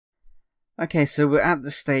Okay, so we're at the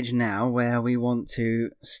stage now where we want to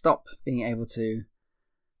stop being able to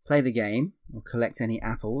play the game or collect any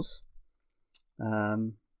apples.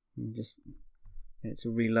 Just get it to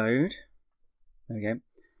reload. There we go.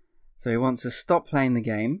 So we want to stop playing the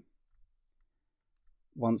game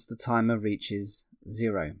once the timer reaches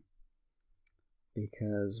 0.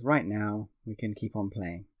 Because right now we can keep on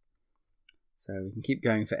playing. So we can keep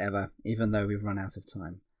going forever even though we've run out of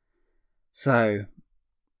time. So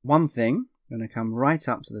one thing, I'm going to come right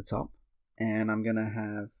up to the top and I'm going to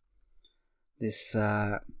have this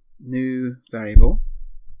new variable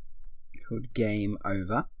called game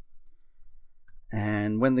over.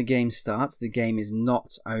 And when the game starts, the game is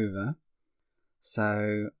not over.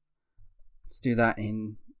 So let's do that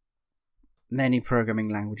in many programming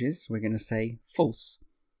languages. We're going to say false.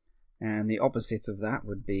 And the opposite of that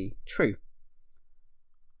would be true.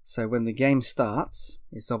 So when the game starts,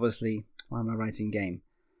 it's obviously, why am I writing game?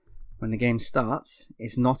 When the game starts,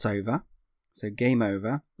 it's not over. So game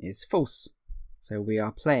over is false. So we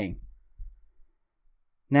are playing.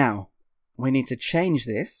 Now, we need to change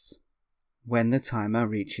this when the timer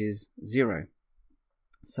reaches 0.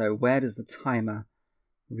 So where does the timer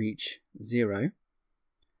reach 0?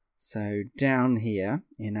 So down here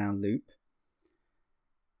in our loop.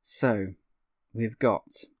 So we've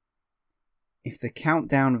got, if the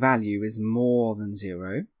countdown value is more than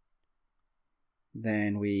 0,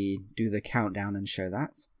 then we do the countdown and show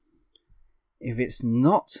that. If it's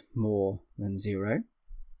not more than 0,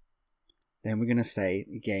 then we're going to say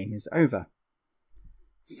the game is over.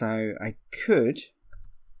 So I could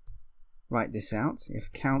write this out.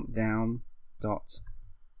 If countdown dot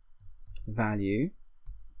value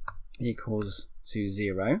equals to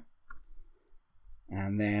 0,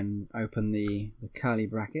 and then open the curly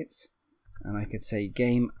brackets, and I could say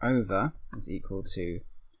game over is equal to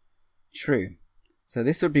true. So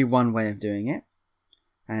this would be one way of doing it.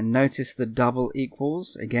 And notice the double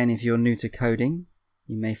equals. Again, if you're new to coding,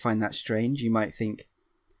 you may find that strange. You might think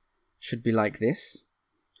should be like this.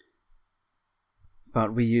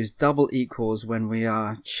 But we use double equals when we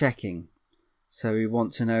are checking. So we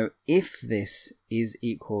want to know if this is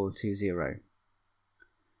equal to 0.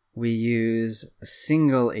 We use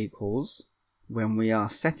single equals when we are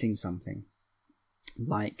setting something.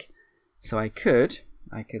 Like, so I could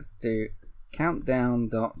do countdown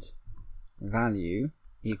dot value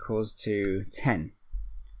equals to 10.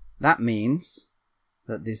 That means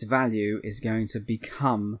that this value is going to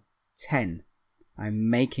become 10. I'm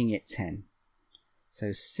making it 10.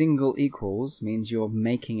 So single equals means you're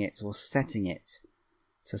making it or setting it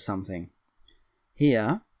to something.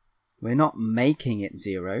 Here, we're not making it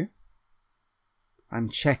 0. I'm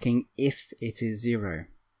checking if it is 0.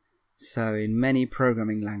 So in many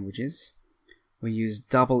programming languages, we use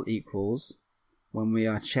double equals when we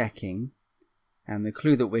are checking, and the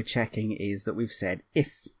clue that we're checking is that we've said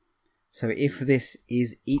if. So if this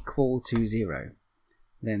is equal to 0,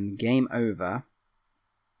 then game over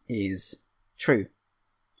is true.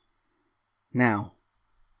 Now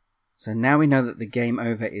we know that the game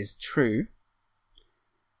over is true,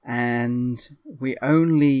 and we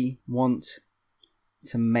only want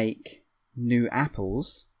to make new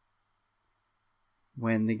apples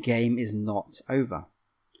when the game is not over.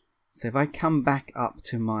 So if I come back up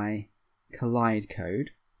to my collide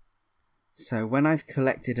code, so when I've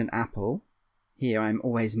collected an apple, here I'm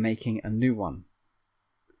always making a new one.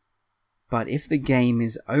 But if the game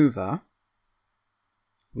is over,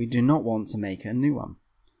 we do not want to make a new one.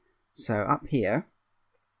 So up here,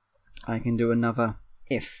 I can do another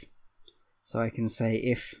if. So I can say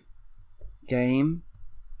if game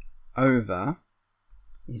over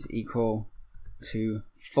is equal to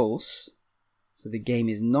false, so the game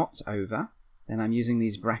is not over, then I'm using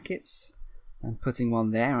these brackets. I'm putting one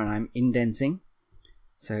there and I'm indenting.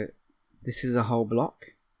 So this is a whole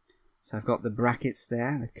block. So I've got the brackets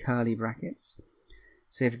there, the curly brackets.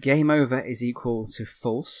 So if game over is equal to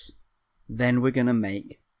false, then we're going to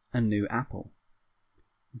make a new apple.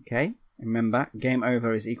 Okay, remember game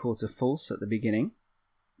over is equal to false at the beginning.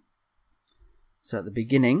 So at the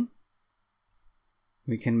beginning,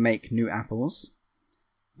 we can make new apples.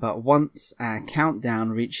 But once our countdown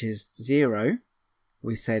reaches 0,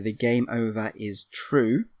 we say the game over is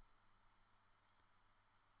true.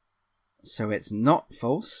 So it's not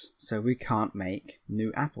false, so we can't make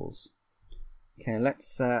new apples. Okay,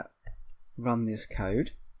 let's run this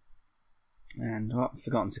code. And I've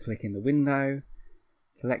forgotten to click in the window.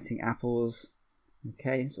 Collecting apples.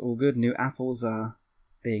 Okay, it's all good. New apples are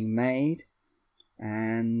being made.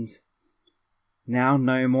 And now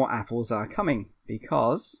no more apples are coming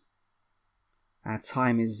because our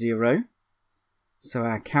time is 0. So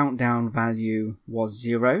our countdown value was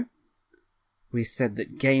 0. We said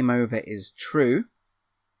that game over is true,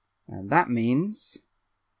 and that means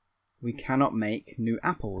we cannot make new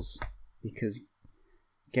apples because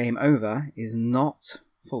game over is not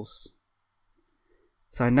false.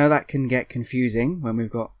 So I know that can get confusing when we've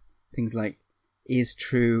got things like is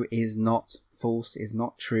true, is not, false, is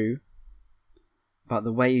not true. But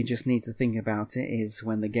the way you just need to think about it is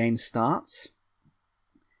when the game starts,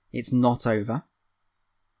 it's not over.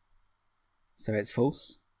 So it's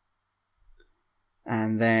false.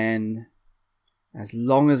 And then as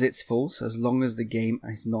long as it's false, as long as the game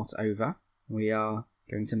is not over, we are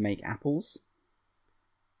going to make apples.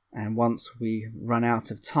 And once we run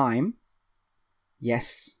out of time,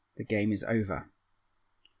 yes, the game is over.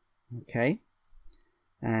 Okay.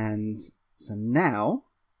 And so now,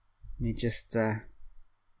 let me just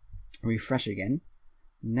refresh again.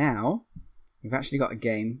 Now, we've actually got a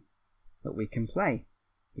game that we can play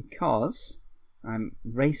because I'm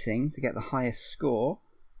racing to get the highest score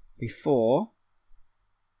before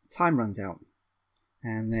time runs out.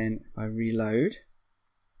 And then I reload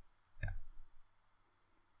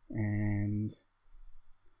and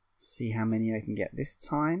see how many I can get this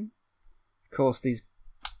time. Of course, these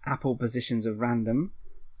apple positions are random,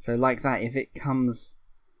 so like that, if it comes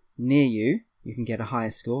near you, you can get a higher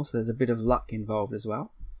score, so there's a bit of luck involved as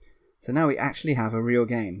well. So now we actually have a real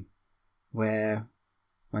game where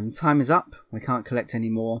when time is up, we can't collect any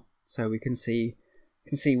more, so we can see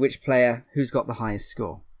which player who's got the highest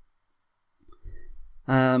score.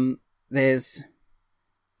 There's a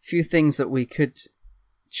few things that we could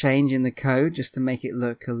change in the code just to make it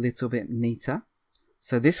look a little bit neater.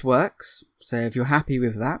 So this works, so if you're happy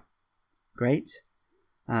with that, great.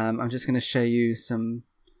 I'm just going to show you some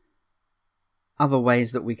other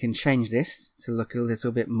ways that we can change this to look a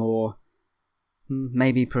little bit more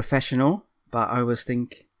maybe professional, but I always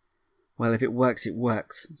think, well, if it works, it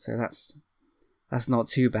works. So that's not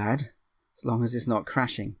too bad, as long as it's not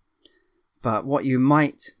crashing. But what you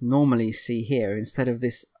might normally see here, instead of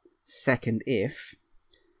this second if,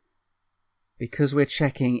 because we're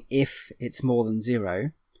checking if it's more than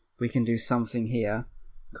 0, we can do something here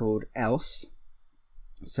called else.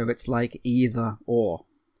 So it's like either or.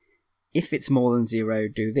 If it's more than 0,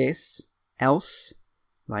 do this. Else,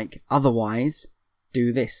 like otherwise,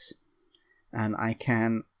 do this. And I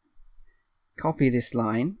can copy this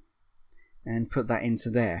line and put that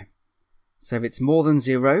into there. So if it's more than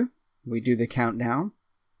 0, we do the countdown.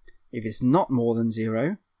 If it's not more than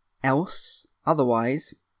 0, else,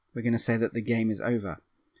 otherwise, we're going to say that the game is over.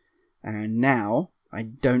 And now I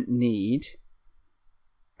don't need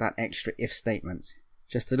that extra if statement.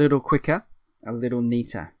 Just a little quicker, a little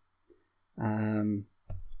neater. So I'm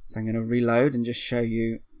going to reload and just show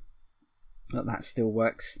you that that still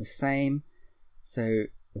works the same. So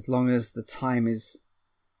as long as the time is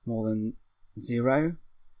more than 0,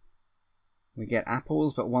 we get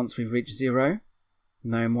apples, but once we've reached 0,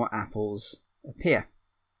 no more apples appear.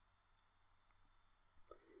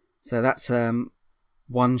 So that's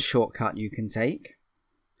one shortcut you can take.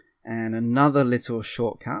 And another little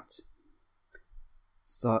shortcut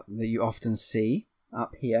that you often see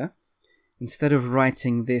up here, instead of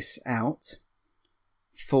writing this out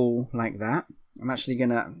full like that, I'm actually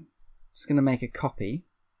just gonna make a copy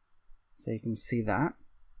so you can see that.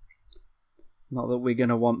 Not that we're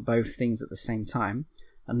gonna want both things at the same time.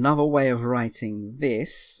 Another way of writing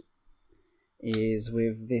this is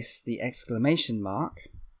with the exclamation mark,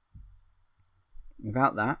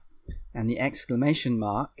 without that, and the exclamation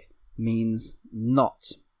mark means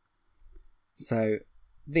not. So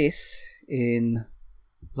this in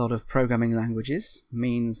a lot of programming languages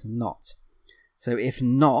means not. So if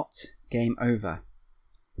not, game over.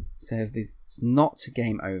 So if it's not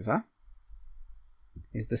game over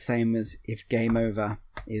is the same as if game over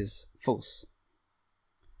is false.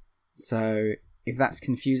 So if that's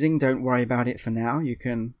confusing, don't worry about it for now. You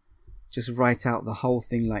can just write out the whole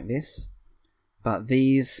thing like this. But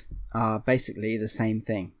these are basically the same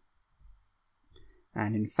thing.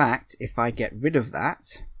 And in fact, if I get rid of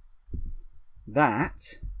that,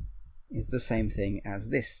 that is the same thing as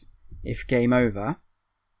this. If game over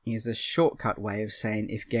is a shortcut way of saying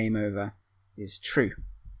if game over is true.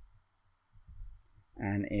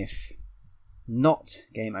 And if not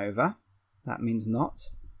game over, that means not,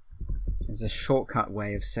 is a shortcut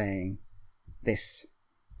way of saying this.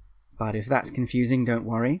 But if that's confusing, don't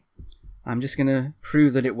worry. I'm just going to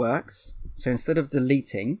prove that it works. So instead of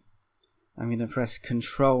deleting, I'm going to press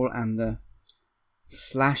Control and the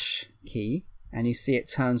slash key, and you see it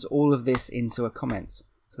turns all of this into a comment.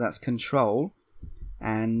 So that's Control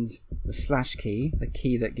and the slash key, the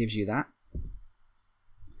key that gives you that.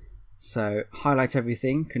 So highlight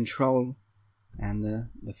everything, Control and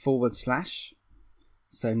the forward slash.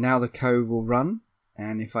 So now the code will run,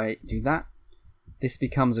 and if I do that, this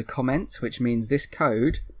becomes a comment, which means this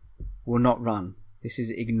code will not run. This is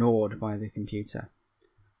ignored by the computer.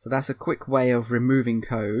 So that's a quick way of removing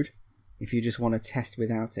code if you just want to test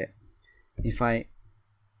without it. If I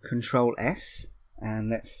Control S, and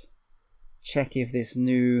let's check if this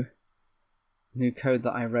new code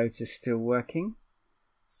that I wrote is still working.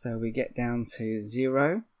 So we get down to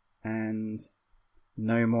 0 and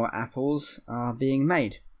no more apples are being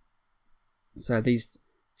made. So these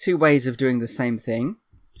two ways of doing the same thing,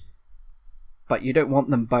 but you don't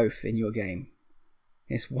want them both in your game.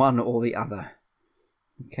 It's one or the other.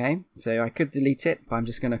 Okay, so I could delete it, but I'm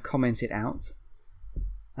just going to comment it out.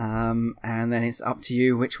 And then it's up to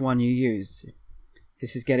you which one you use. If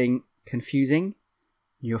this is getting confusing,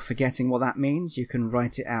 you're forgetting what that means, you can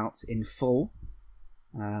write it out in full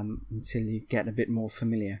until you get a bit more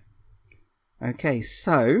familiar. Okay,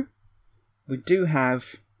 so we do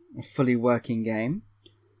have a fully working game,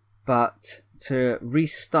 but to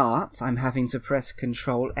restart I'm having to press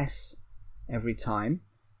Control S every time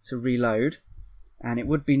to reload, and it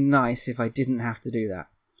would be nice if I didn't have to do that.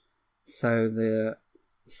 So the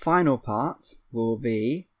final part will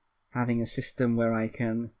be having a system where I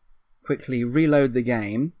can quickly reload the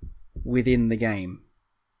game within the game.